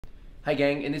Hey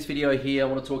gang, in this video here I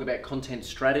want to talk about content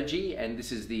strategy, and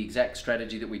this is the exact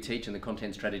strategy that we teach in the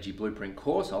Content Strategy Blueprint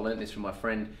course. I learned this from my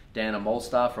friend Dana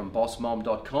Molstar from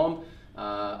bossmom.com.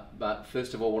 But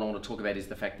first of all, what I want to talk about is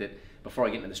the fact that, before I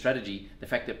get into the strategy, the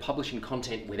fact that publishing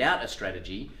content without a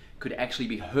strategy could actually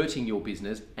be hurting your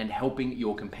business and helping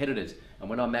your competitors. And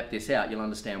when I map this out, you'll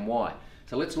understand why.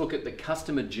 So let's look at the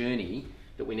customer journey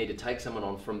that we need to take someone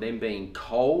on, from them being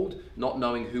cold, not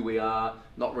knowing who we are,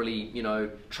 not really,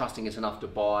 trusting us enough to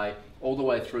buy, all the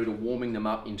way through to warming them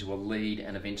up into a lead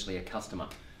and eventually a customer.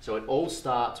 So it all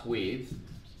starts with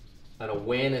an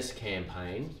awareness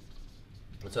campaign.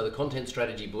 And so the Content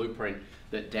Strategy Blueprint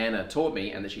that Dana taught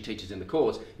me and that she teaches in the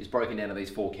course is broken down to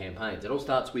these 4 campaigns. It all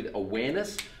starts with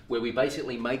awareness, where we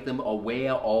basically make them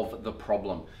aware of the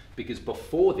problem. Because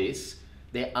before this,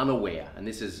 they're unaware. And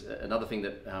this is another thing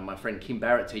that my friend Kim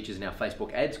Barrett teaches in our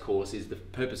Facebook ads course. Is the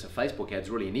purpose of Facebook ads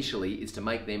really initially is to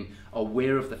make them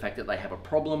aware of the fact that they have a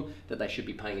problem that they should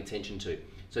be paying attention to.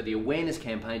 So the awareness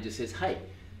campaign just says, hey,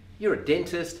 you're a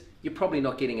dentist, you're probably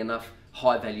not getting enough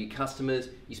high value customers,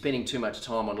 you're spending too much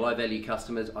time on low value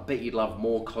customers, I bet you'd love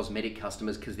more cosmetic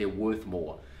customers because they're worth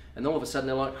more. And all of a sudden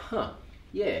they're like,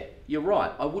 yeah, you're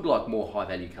right, I would like more high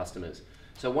value customers.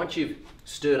 So once you've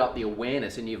stirred up the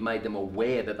awareness and you've made them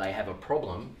aware that they have a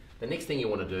problem, the next thing you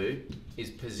want to do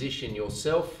is position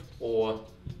yourself or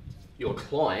your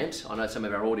client. I know some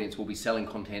of our audience will be selling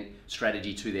content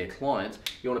strategy to their clients.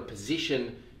 You want to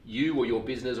position you or your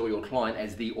business or your client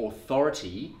as the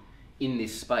authority in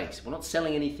this space. We're not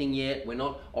selling anything yet, we're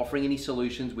not offering any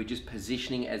solutions, we're just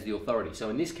positioning as the authority. So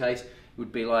in this case, it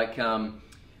would be like,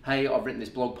 hey, I've written this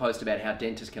blog post about how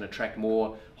dentists can attract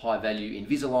more high value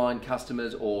Invisalign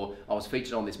customers, or I was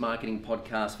featured on this marketing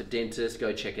podcast for dentists,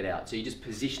 go check it out. So you're just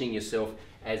positioning yourself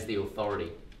as the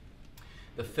authority.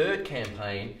 The third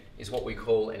campaign is what we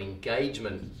call an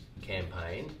engagement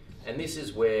campaign. And this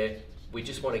is where we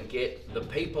just want to get the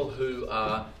people who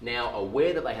are now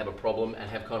aware that they have a problem and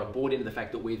have kind of bought into the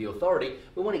fact that we're the authority,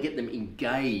 we want to get them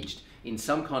engaged in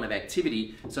some kind of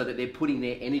activity so that they're putting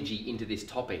their energy into this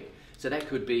topic. So that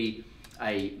could be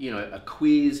a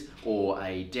quiz or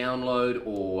a download,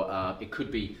 or it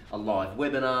could be a live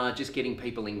webinar, just getting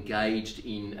people engaged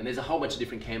in, and there's a whole bunch of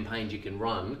different campaigns you can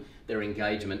run, their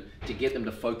engagement, to get them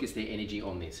to focus their energy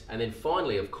on this. And then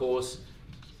finally, of course,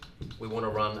 we want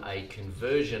to run a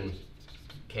conversion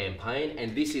campaign,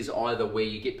 and this is either where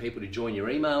you get people to join your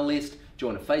email list,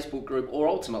 join a Facebook group, or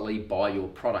ultimately buy your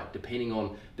product, depending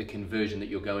on the conversion that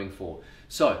you're going for.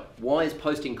 So why is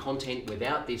posting content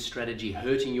without this strategy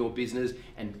hurting your business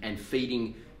and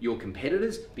feeding your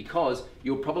competitors? Because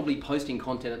you're probably posting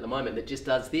content at the moment that just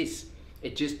does this.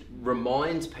 It just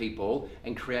reminds people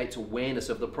and creates awareness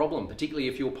of the problem, particularly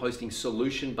if you're posting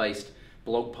solution-based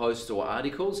blog posts or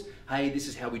articles. Hey, this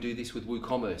is how we do this with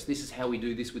WooCommerce. This is how we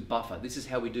do this with Buffer. This is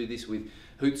how we do this with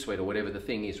Hootsuite, or whatever the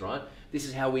thing is, right? This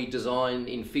is how we design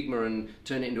in Figma and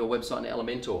turn it into a website in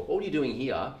Elementor. All you're doing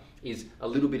here is a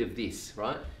little bit of this,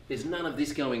 right? There's none of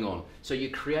this going on. So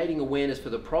you're creating awareness for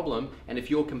the problem, and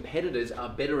if your competitors are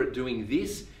better at doing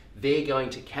this, they're going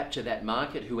to capture that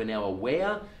market who are now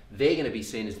aware. They're going to be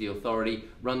seen as the authority,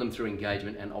 run them through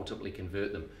engagement, and ultimately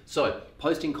convert them. So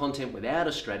posting content without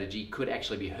a strategy could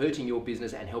actually be hurting your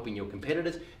business and helping your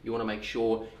competitors. You want to make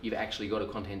sure you've actually got a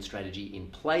content strategy in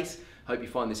place. Hope you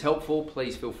find this helpful.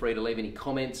 Please feel free to leave any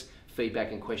comments,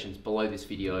 feedback, and questions below this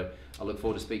video. I look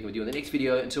forward to speaking with you in the next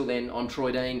video. Until then, I'm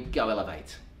Troy Dean. Go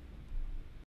elevate.